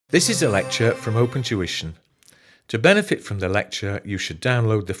This is a lecture from OpenTuition. To benefit from the lecture, you should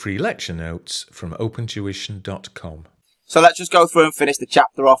download the free lecture notes from opentuition.com. So let's just go through and finish the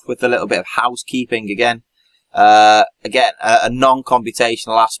chapter off with a little bit of housekeeping again. A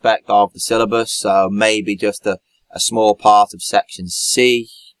non-computational aspect of the syllabus, so maybe just a small part of section C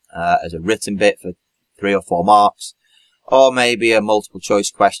as a written bit for 3 or 4 marks, or maybe a multiple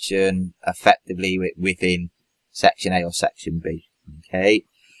choice question effectively within section A or section B. Okay,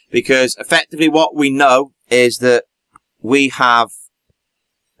 because effectively what we know is that we have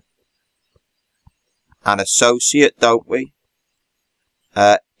an associate, don't we?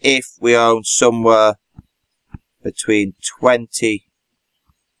 If we own somewhere between 20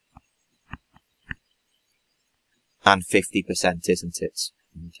 and 50%, isn't it?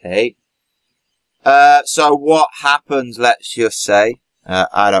 Okay. So what happens, let's just say,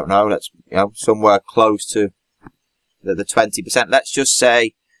 I don't know, somewhere close to the 20%. Let's just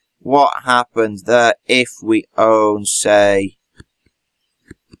say, what happens there if we own, say,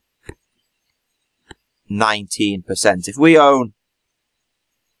 19%? If we own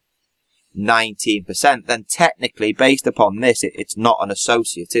 19%, then technically, based upon this, it's not an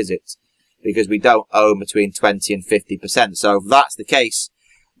associate, is it? Because we don't own between 20 and 50%. So if that's the case,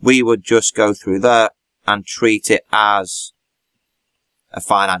 we would just go through there and treat it as a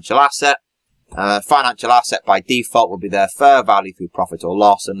financial asset. Financial asset by default will be their fair value through profit or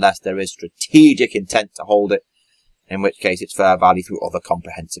loss, unless there is strategic intent to hold it, in which case it's fair value through other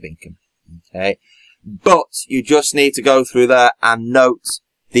comprehensive income. Okay, but you just need to go through there and note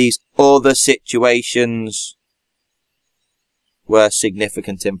these other situations where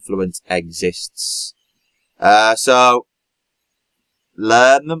significant influence exists. So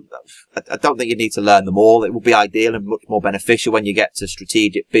learn them. I don't think you need to learn them all. It will be ideal and much more beneficial when you get to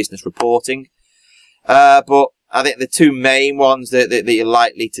strategic business reporting. But I think the 2 main ones that you're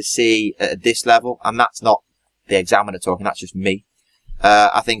likely to see at this level, and that's not the examiner talking, that's just me,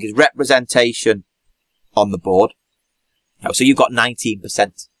 I think is representation on the board. So you've got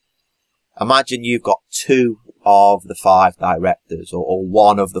 19%. Imagine you've got 2 of the 5 directors, or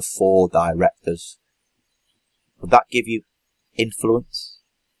 1 of the 4 directors. Would that give you influence?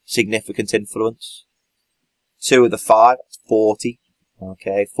 Significant influence? 2 of the 5, that's 40.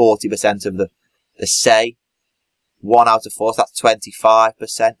 Okay, 40% of the say. 1 out of 4, so that's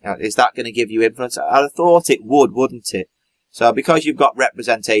 25%. Now, is that going to give you influence? I'd have thought it would, wouldn't it? So because you've got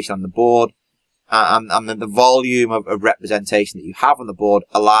representation on the board, and then the volume of representation that you have on the board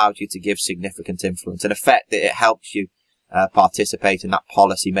allows you to give significant influence. In effect, it helps you participate in that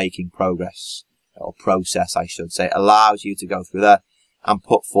policy making progress, or process, I should say. It allows you to go through there and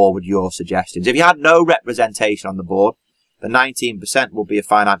put forward your suggestions. If you had no representation on the board, the 19% would be a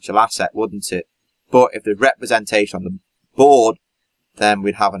financial asset, wouldn't it? But if there's representation on the board, then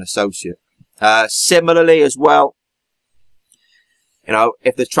we'd have an associate. Similarly as well, you know,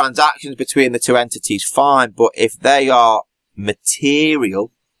 if the transactions between the 2 entities, fine, but if they are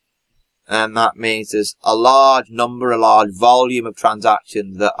material, and that means there's a large number, a large volume of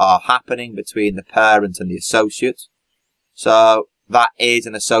transactions that are happening between the parent and the associate, so that is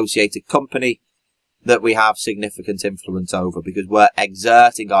an associated company that we have significant influence over, because we're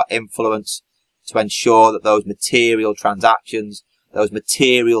exerting our influence to ensure that those material transactions, those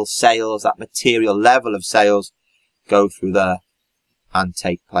material sales, that material level of sales go through there and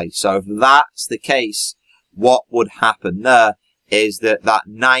take place. So if that's the case, what would happen there is that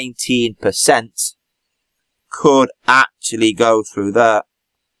 19% could actually go through there,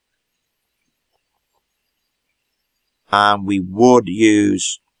 and we would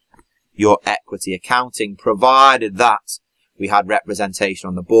use your equity accounting, provided that we had representation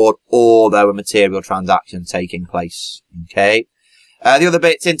on the board or there were material transactions taking place. Okay. The other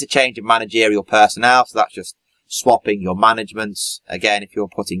bit's interchange of managerial personnel. So that's just swapping your managements. Again, if you're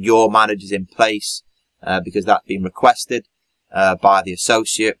putting your managers in place, because that's been requested, by the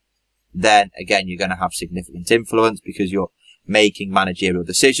associate, then again, you're going to have significant influence because you're making managerial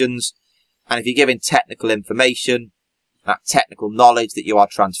decisions. And if you're giving technical information, that technical knowledge that you are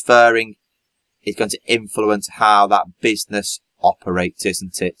transferring is going to influence how that business operates,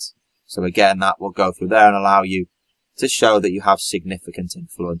 isn't it? So again, that will go through there and allow you to show that you have significant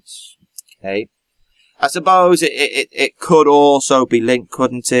influence. Okay. I suppose it could also be linked,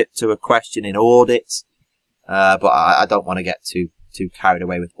 couldn't it, to a question in audit. But I don't want to get too carried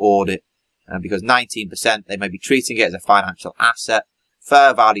away with audit. Because 19%, they may be treating it as a financial asset,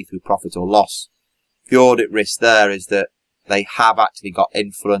 fair value through profit or loss. The audit risk there is that they have actually got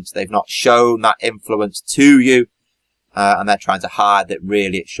influence. They've not shown that influence to you, and they're trying to hide that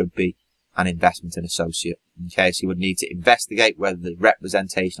really it should be and investment in associate. Okay, so you would need to investigate whether the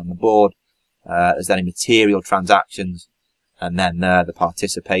representation on the board, there's any material transactions, and then the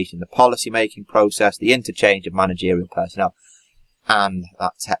participation in the policy making process, the interchange of managerial personnel, and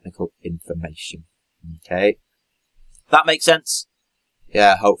that technical information. Okay, that makes sense?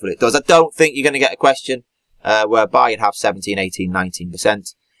 Yeah, hopefully it does. I don't think you're going to get a question whereby you'd have 17, 18,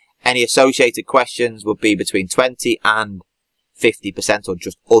 19%. Any associated questions would be between 20 and 50% or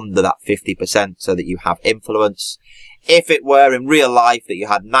just under that 50% so that you have influence. If it were in real life that you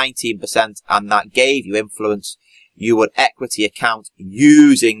had 19% and that gave you influence, you would equity account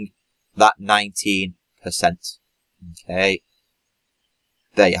using that 19%. Okay.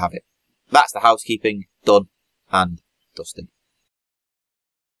 There you have it. That's the housekeeping done and dusted.